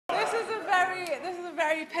a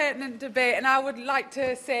very pertinent debate, and I would like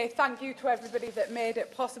to say thank you to everybody that made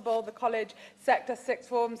it possible, the college sector, sixth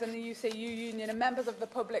forms and the UCU union, and members of the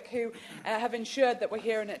public who have ensured that we're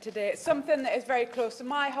hearing it today. It's something that is very close to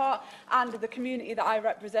my heart and the community that I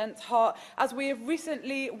represent's heart, as we have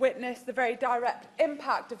recently witnessed the very direct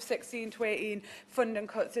impact of 16 to 18 funding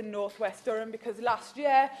cuts in North West Durham, because last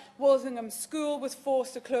year Walsingham School was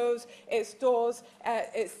forced to close its doors,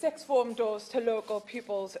 its sixth form doors to local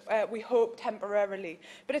pupils, we hope temporarily.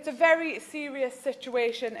 But it's a very serious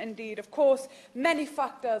situation indeed. Of course, many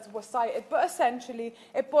factors were cited, but essentially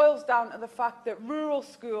it boils down to the fact that rural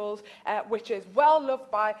schools, which is well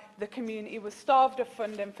loved by the community, was starved of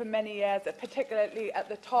funding for many years, particularly at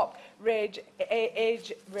the top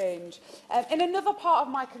age range. In another part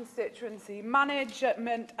of my constituency,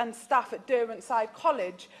 management and staff at Derwentside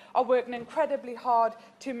College are working incredibly hard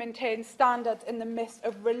to maintain standards in the midst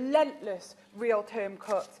of relentless real-term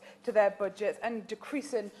cuts to their budgets and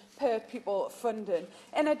decreasing per-pupil funding.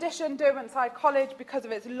 In addition, Derwentside College, because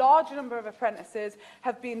of its large number of apprentices,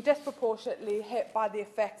 have been disproportionately hit by the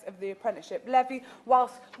effects of the apprenticeship levy,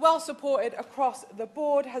 whilst well supported across the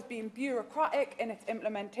board, has been bureaucratic in its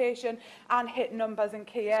implementation and hit numbers in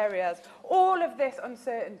key areas. All of this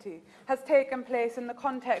uncertainty has taken place in the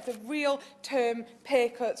context of real-term pay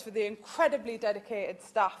cuts for the incredibly dedicated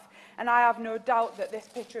staff, and I have no doubt that this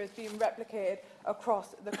picture is being replicated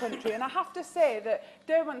across the country. And I have to say that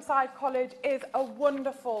Derwentside College is a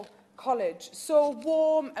wonderful college, so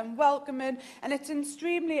warm and welcoming, and it's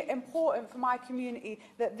extremely important for my community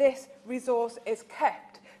that this resource is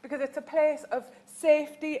kept, because it's a place of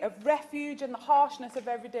safety, of refuge in the harshness of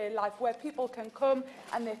everyday life, where people can come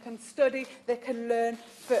and they can study, they can learn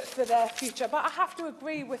for their future. But I have to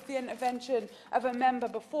agree with the intervention of a member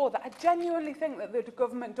before that I genuinely think that the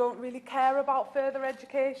government don't really care about further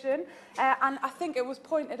education, and I think it was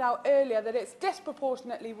pointed out earlier that it's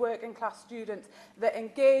disproportionately working class students that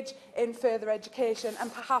engage in further education,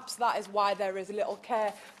 and perhaps that is why there is little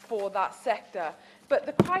care for that sector. But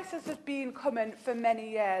the crisis has been coming for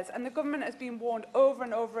many years, and the government has been warned over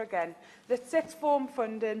and over again that sixth form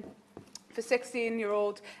funding for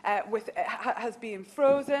 16-year-olds has been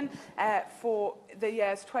frozen for the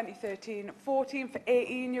years 2013-14. For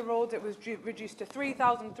 18-year-olds, it was reduced to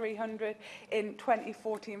 3,300 in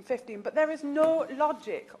 2014-15. But there is no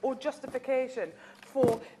logic or justification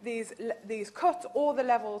for these cuts or the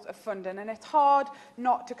levels of funding, and it's hard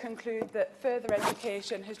not to conclude that further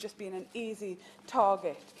education has just been an easy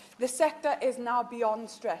target. The sector is now beyond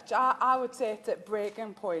stretch. I would say it's at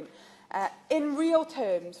breaking point. In real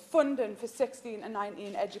terms, funding for 16 and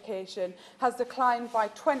 19 education has declined by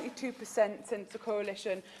 22% since the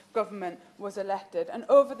coalition government was elected. And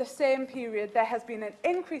over the same period, there has been an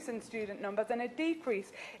increase in student numbers and a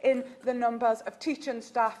decrease in the numbers of teaching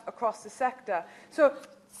staff across the sector. So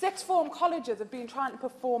sixth form colleges have been trying to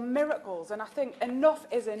perform miracles, and I think enough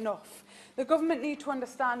is enough. The government need to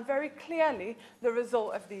understand very clearly the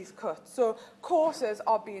result of these cuts. So courses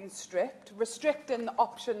are being stripped, restricting the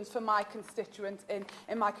options for my constituents in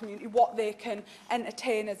my community, what they can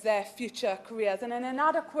entertain as their future careers, and an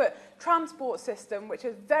inadequate transport system, which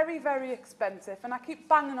is very, very expensive. And I keep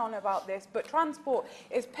banging on about this, but transport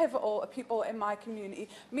is pivotal to people in my community,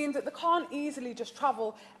 means that they can't easily just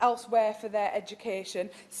travel elsewhere for their education.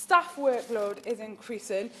 Staff workload is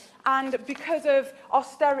increasing, and because of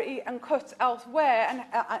austerity and cuts elsewhere, and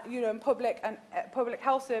in public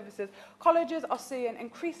health services, colleges are seeing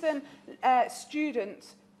increasing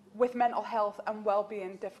students with mental health and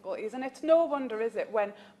well-being difficulties. And it's no wonder, is it,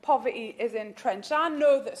 when poverty is entrenched. I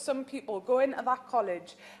know that some people go into that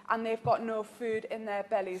college and they've got no food in their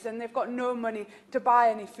bellies, and they've got no money to buy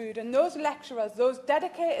any food. And those lecturers, those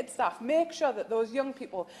dedicated staff, make sure that those young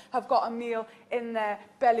people have got a meal in their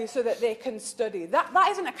belly so that they can study. That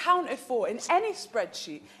isn't accounted for in any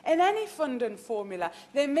spreadsheet, in any funding formula.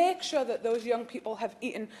 They make sure that those young people have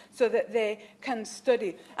eaten so that they can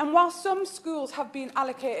study. And while some schools have been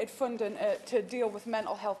allocated funding to deal with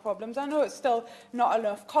mental health problems, I know it's still not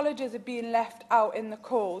enough. Colleges are being left out in the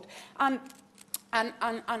cold and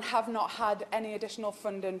have not had any additional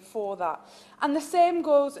funding for that. And the same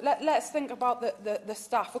goes, let's think about the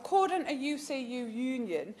staff. According to UCU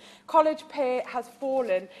Union, college pay has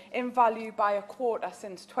fallen in value by a quarter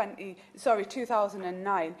since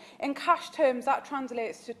 2009. In cash terms, that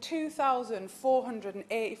translates to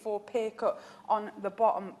 2,484 pay cut on the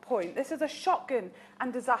bottom point. This is a shocking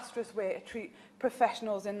and disastrous way to treat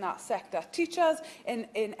professionals in that sector. Teachers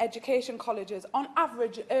in education colleges on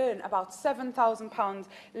average earn about £7,000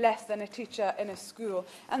 less than a teacher in a school.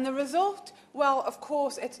 And the result Well, of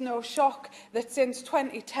course, it's no shock that since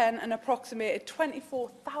 2010, an approximated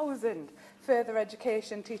 24,000 further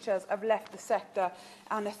education teachers have left the sector,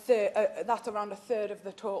 and that's around a third of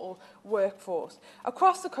the total workforce.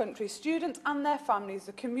 Across the country, students and their families,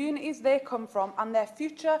 the communities they come from and their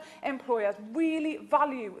future employers really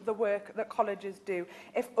value the work that colleges do,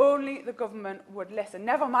 if only the government would listen.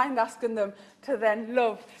 Never mind asking them to then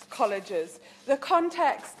love colleges. The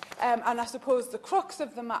context and I suppose the crux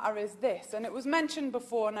of the matter is this, and it was mentioned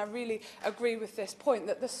before, and I really agree with this point,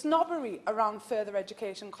 that the snobbery around further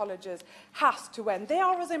education colleges has to end. They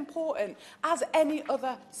are as important as any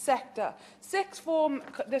other sector.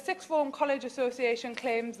 The Sixth Form College Association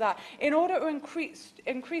claims that in order to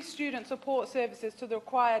increase student support services to the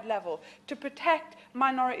required level, to protect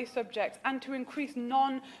minority subjects and to increase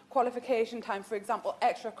non-qualification time, for example,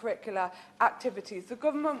 extracurricular activities, the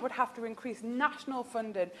government would have to increase national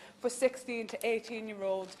funding for 16 to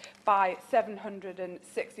 18-year-olds by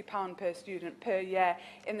 £760 per student per year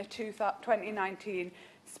in the 2019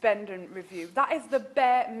 spending review. That is the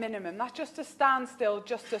bare minimum. That's just to stand still,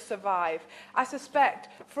 just to survive. I suspect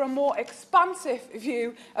for a more expansive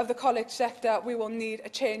view of the college sector, we will need a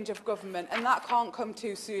change of government, and that can't come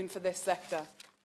too soon for this sector.